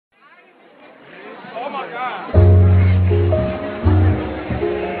Oh, my God.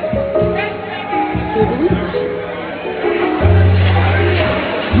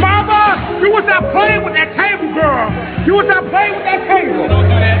 Mama, you was out playing with that table, girl. You was out playing with that table. Don't do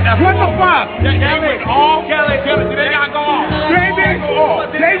that. What the fuck? Kelly, they gotta go off. They didn't go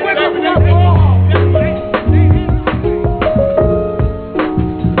off. They went off.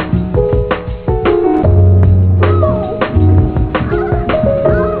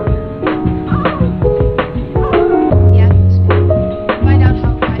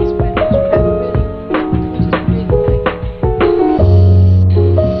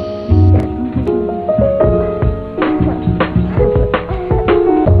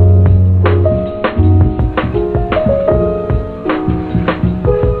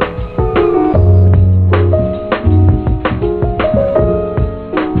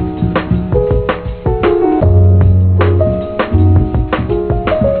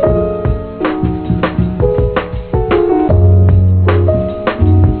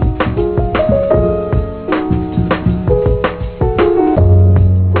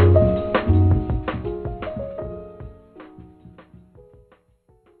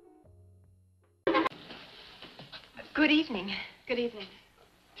 Good evening.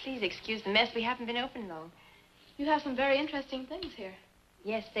 Please excuse the mess. We haven't been open long. You have some very interesting things here.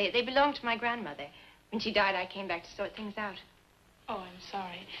 Yes, they belonged to my grandmother. When she died, I came back to sort things out. Oh, I'm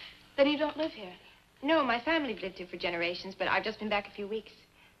sorry. Then you don't live here? No, my family've lived here for generations, but I've just been back a few weeks.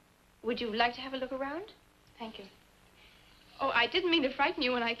 Would you like to have a look around? Thank you. Oh, I didn't mean to frighten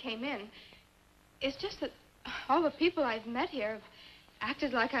you when I came in. It's just that all the people I've met here have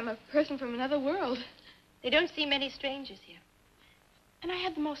acted like I'm a person from another world. They don't see many strangers here. And I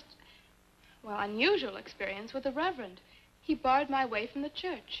had the most, well, unusual experience with the Reverend. He barred my way from the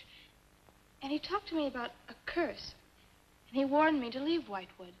church. And he talked to me about a curse. And he warned me to leave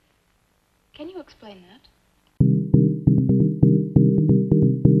Whitewood. Can you explain that?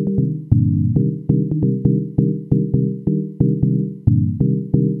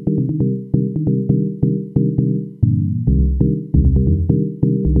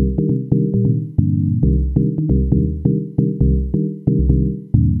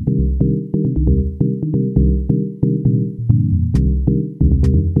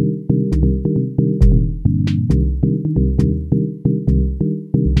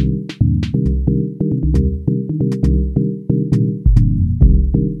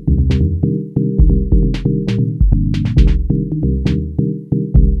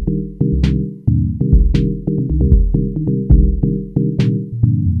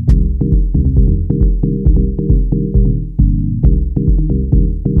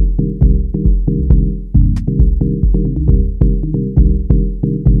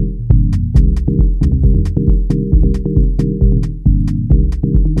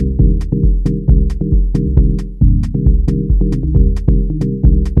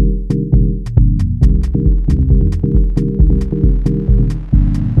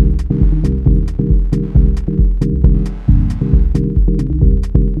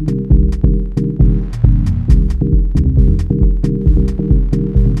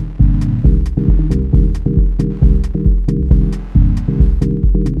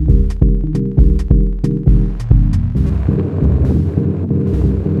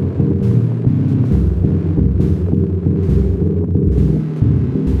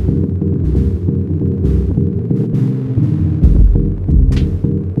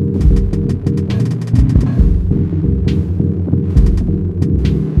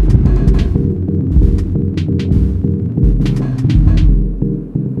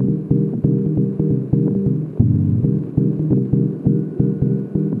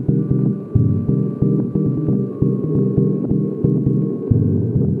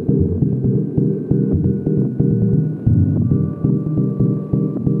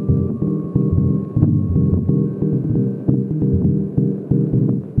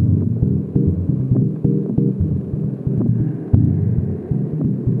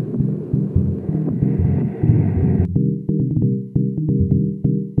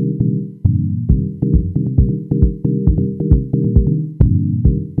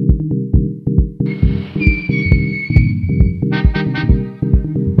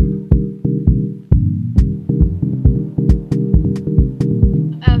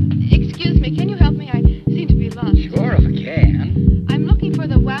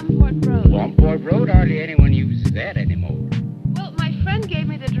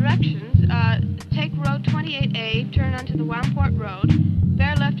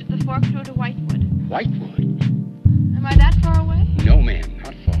 Whitewood? Am I that far away? No, ma'am,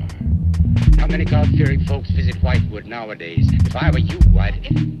 not far. How many God-fearing folks visit Whitewood nowadays? If I were you, I'd...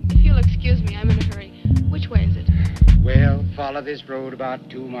 If you'll excuse me, I'm in a hurry. Follow this road about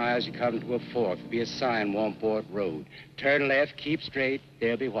 2 miles. You come to a fork. There'll be a sign, Warmport Road. Turn left, keep straight.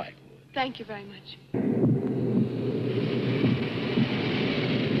 There'll be Whitewood. Thank you very much.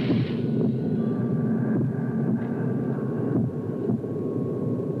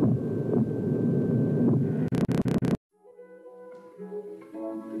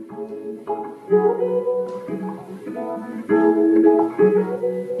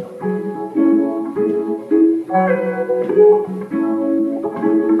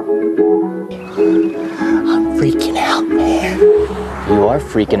 I'm freaking out, man. You are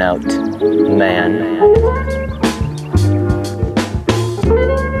freaking out, man.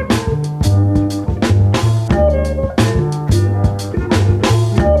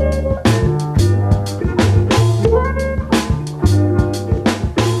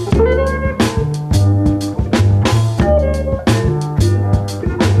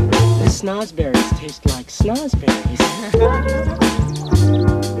 The snozberries taste like snozberries.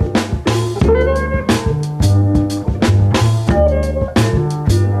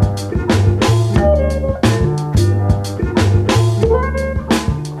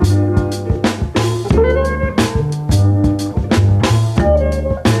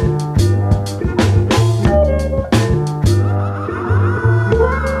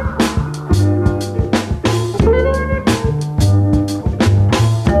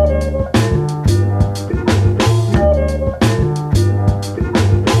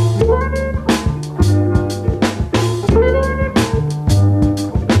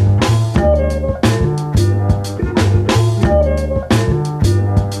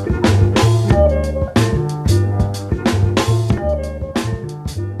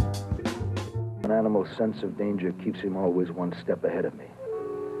 Sense of danger keeps him always one step ahead of me.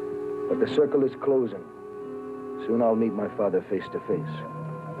 But the circle is closing. Soon I'll meet my father face to face.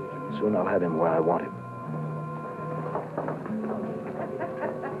 Soon I'll have him where I want him.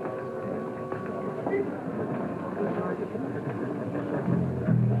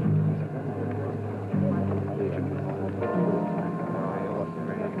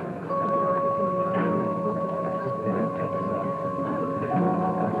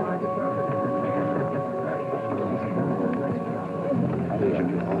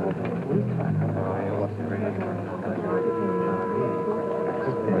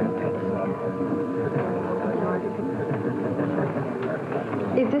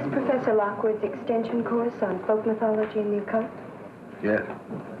 Is this Professor Lockwood's extension course on folk mythology and the occult? Yeah.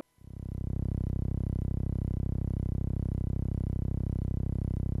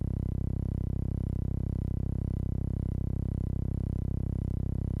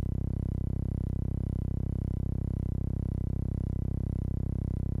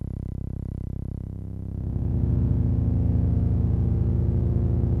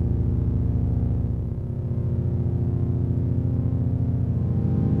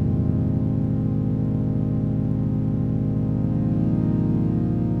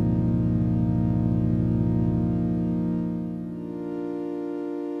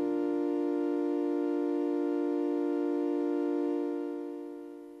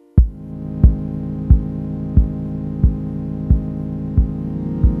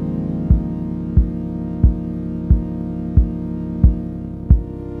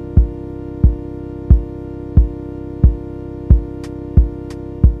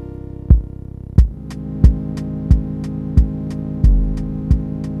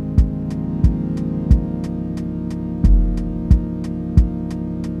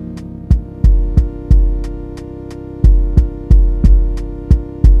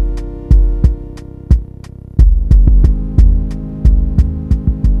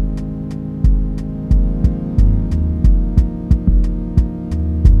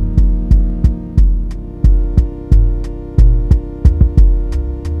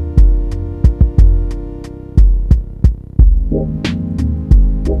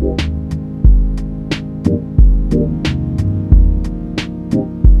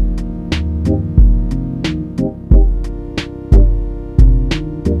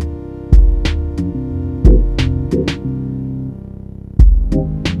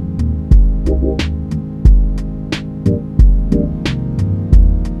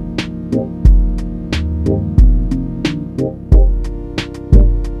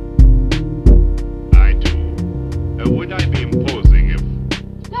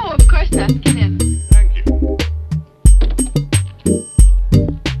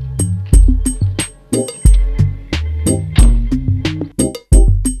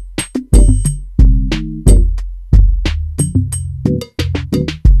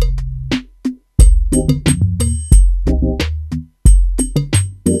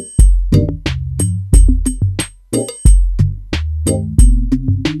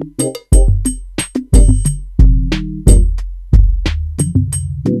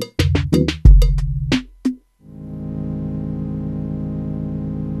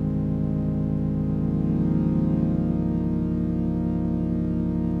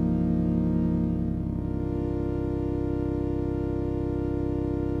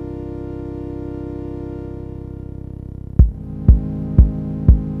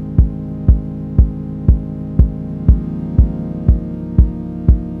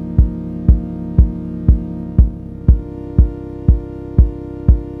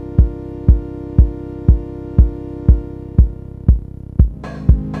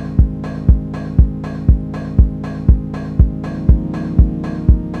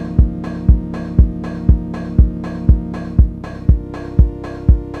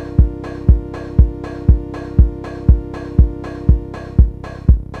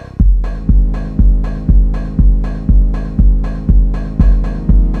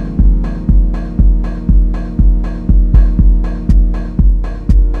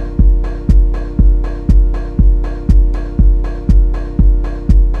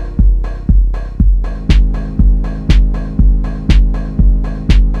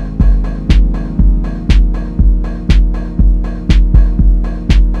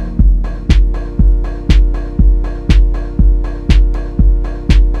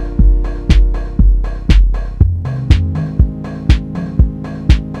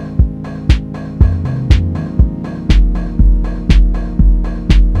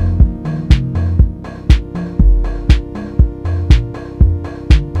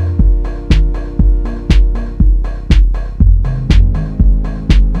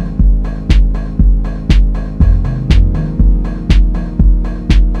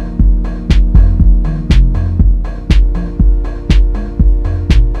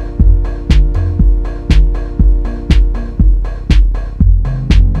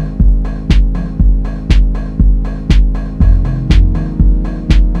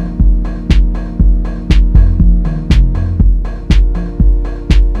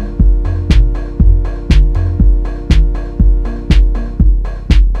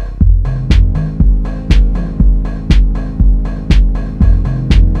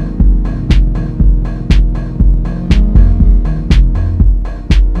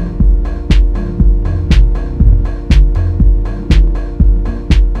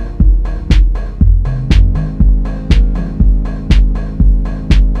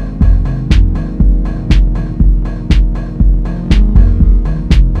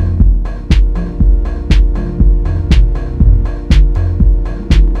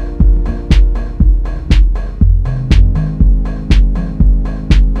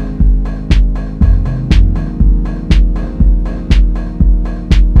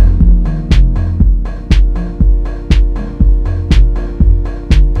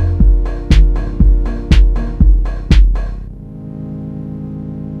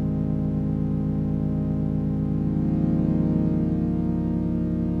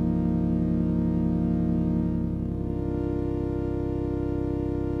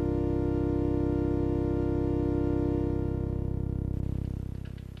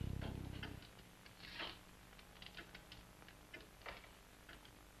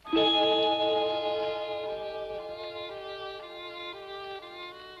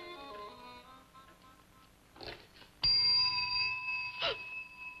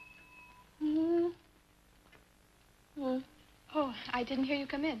 I didn't hear you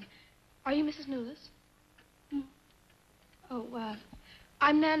come in. Are you Mrs. Newless? Oh,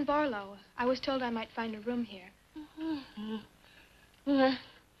 I'm Nan Barlow. I was told I might find a room here.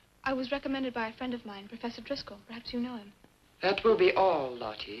 I was recommended by a friend of mine, Professor Driscoll. Perhaps you know him. That will be all,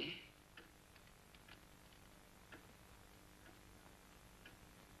 Lottie.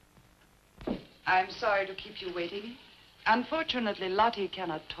 I'm sorry to keep you waiting. Unfortunately, Lottie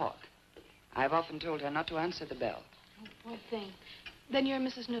cannot talk. I've often told her not to answer the bell. Oh, poor thing. Then you're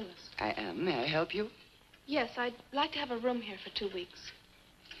Mrs. Newless. I am. May I help you? Yes, I'd like to have a room here for 2 weeks.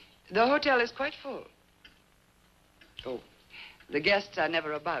 The hotel is quite full. Oh, the guests are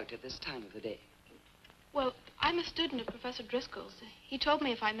never about at this time of the day. Well, I'm a student of Professor Driscoll's. He told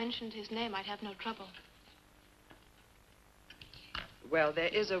me if I mentioned his name, I'd have no trouble. Well, there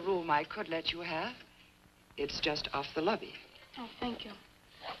is a room I could let you have. It's just off the lobby. Oh, thank you.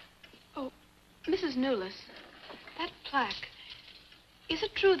 Oh, Mrs. Newless, that plaque. Is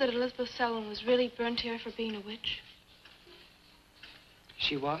it true that Elizabeth Selwyn was really burnt here for being a witch?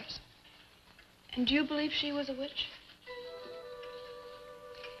 She was? And do you believe she was a witch?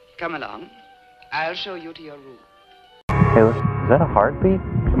 Come along. I'll show you to your room. Hey, listen, is that a heartbeat?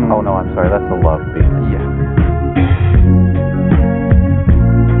 Oh, no, I'm sorry. That's a love beat. Yeah.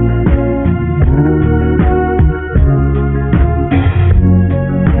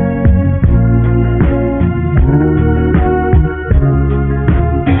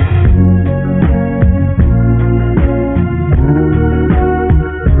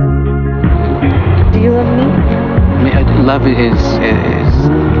 Do you love me? Love is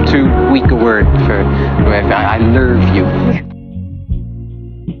too weak a word for. I love you.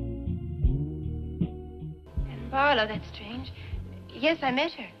 And Barlow, that's strange. Yes, I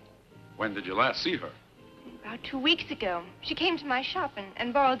met her. When did you last see her? About 2 weeks ago. She came to my shop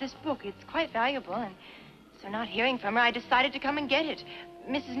and borrowed this book. It's quite valuable, and so not hearing from her, I decided to come and get it.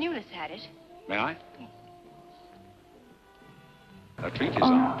 Mrs. Newless had it. May I? A treatise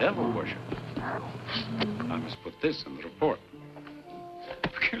on devil worship. I must put this in the report.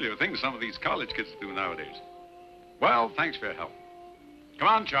 Peculiar things some of these college kids do nowadays. Well, thanks for your help. Come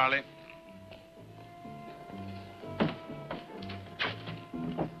on, Charlie.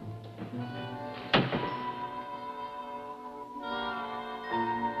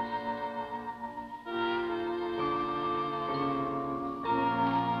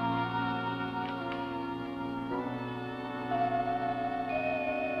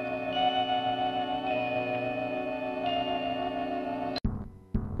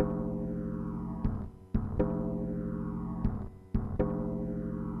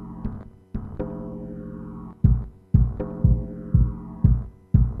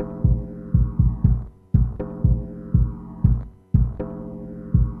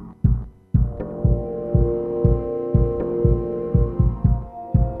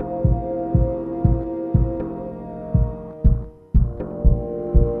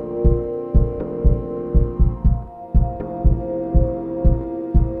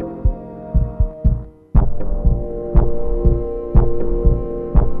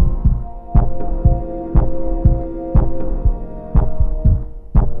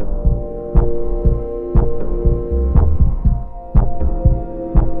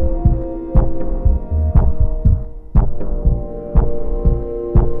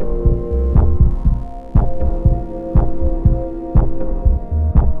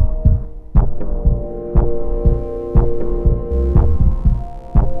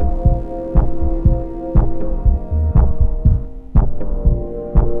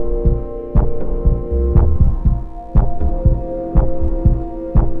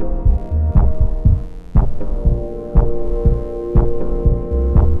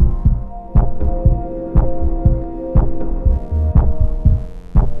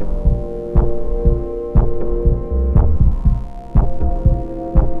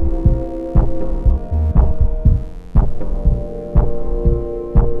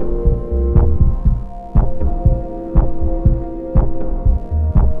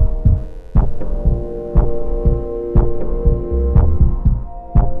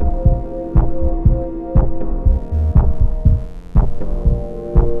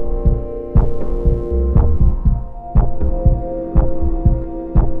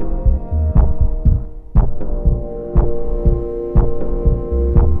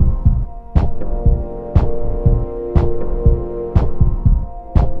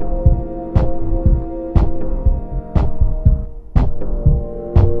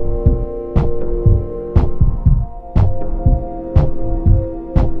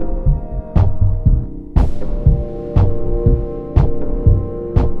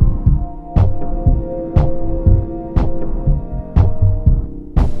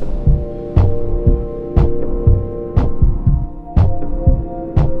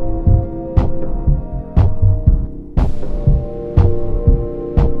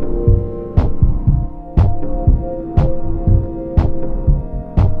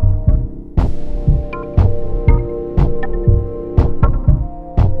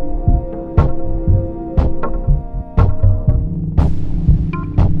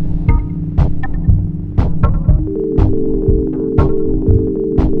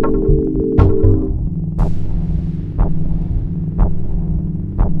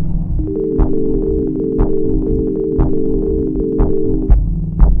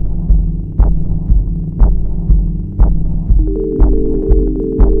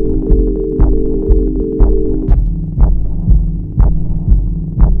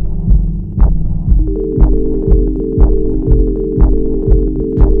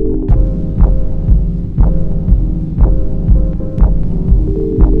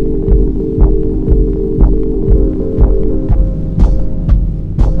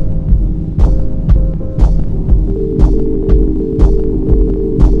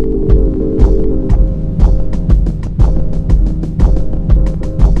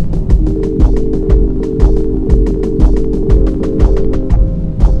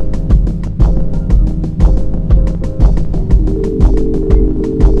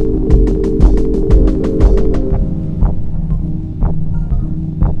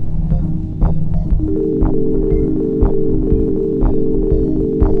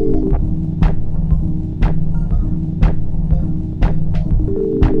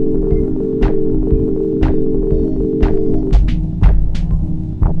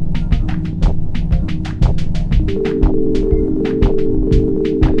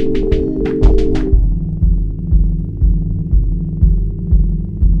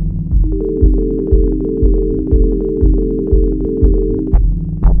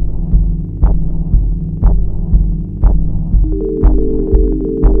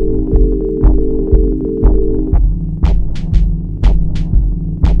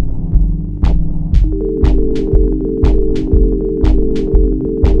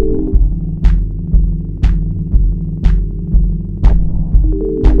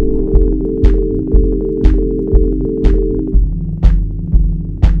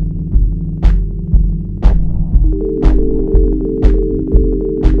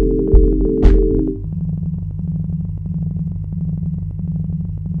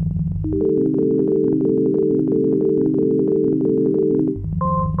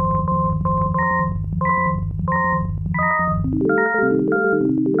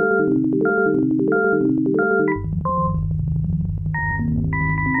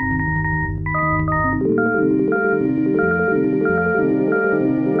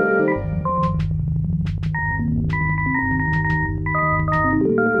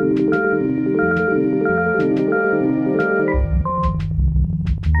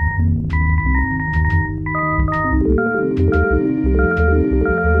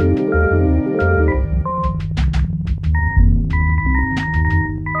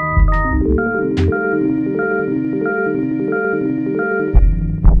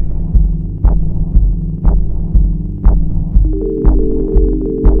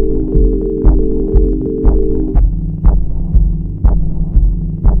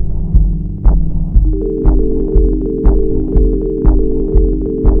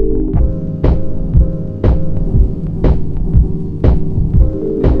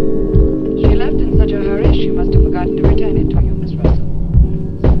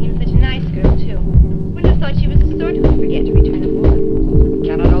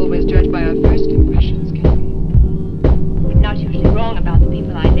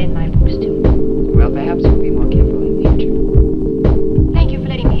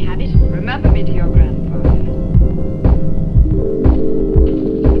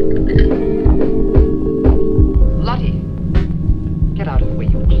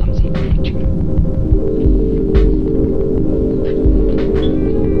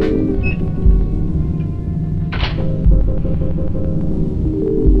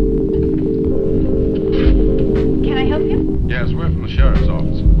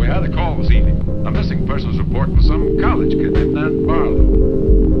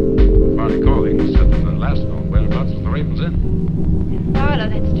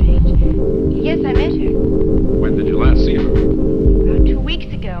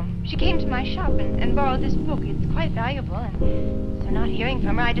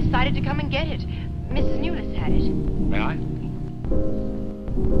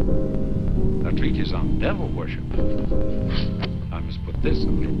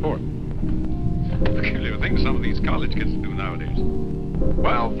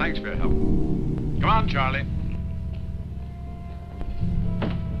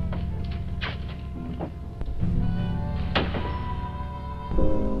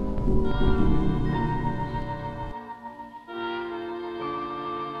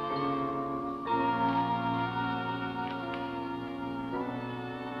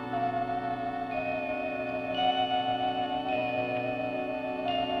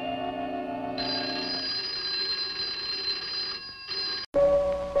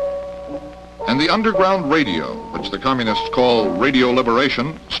 And the underground radio, which the communists call radio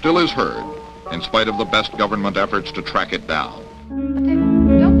liberation, still is heard, in spite of the best government efforts to track it down. But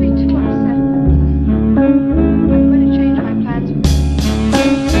then, don't be too upset. I'm going to change my plans.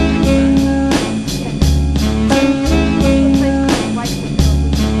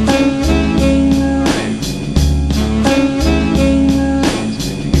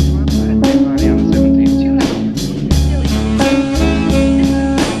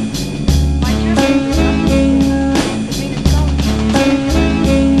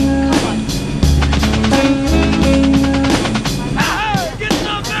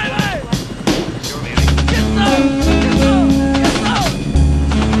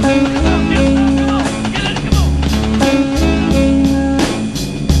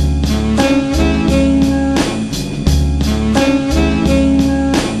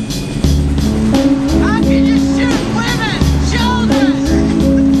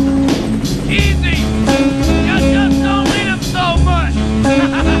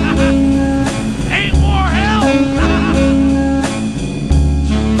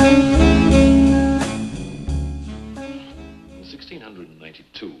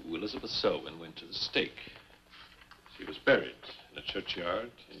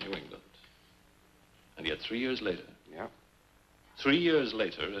 churchyard in New England. And yet 3 years later... Yeah? 3 years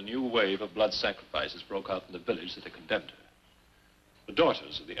later, a new wave of blood sacrifices broke out in the village that had condemned her. The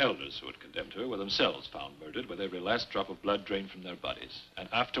daughters of the elders who had condemned her were themselves found murdered with every last drop of blood drained from their bodies. And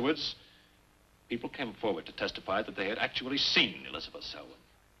afterwards, people came forward to testify that they had actually seen Elizabeth Selwyn.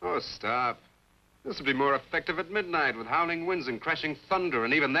 Oh, stop. This would be more effective at midnight with howling winds and crashing thunder,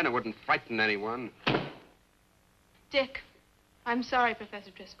 and even then it wouldn't frighten anyone. Dick, I'm sorry,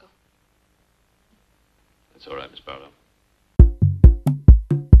 Professor Driscoll. That's all right, Miss Barlow.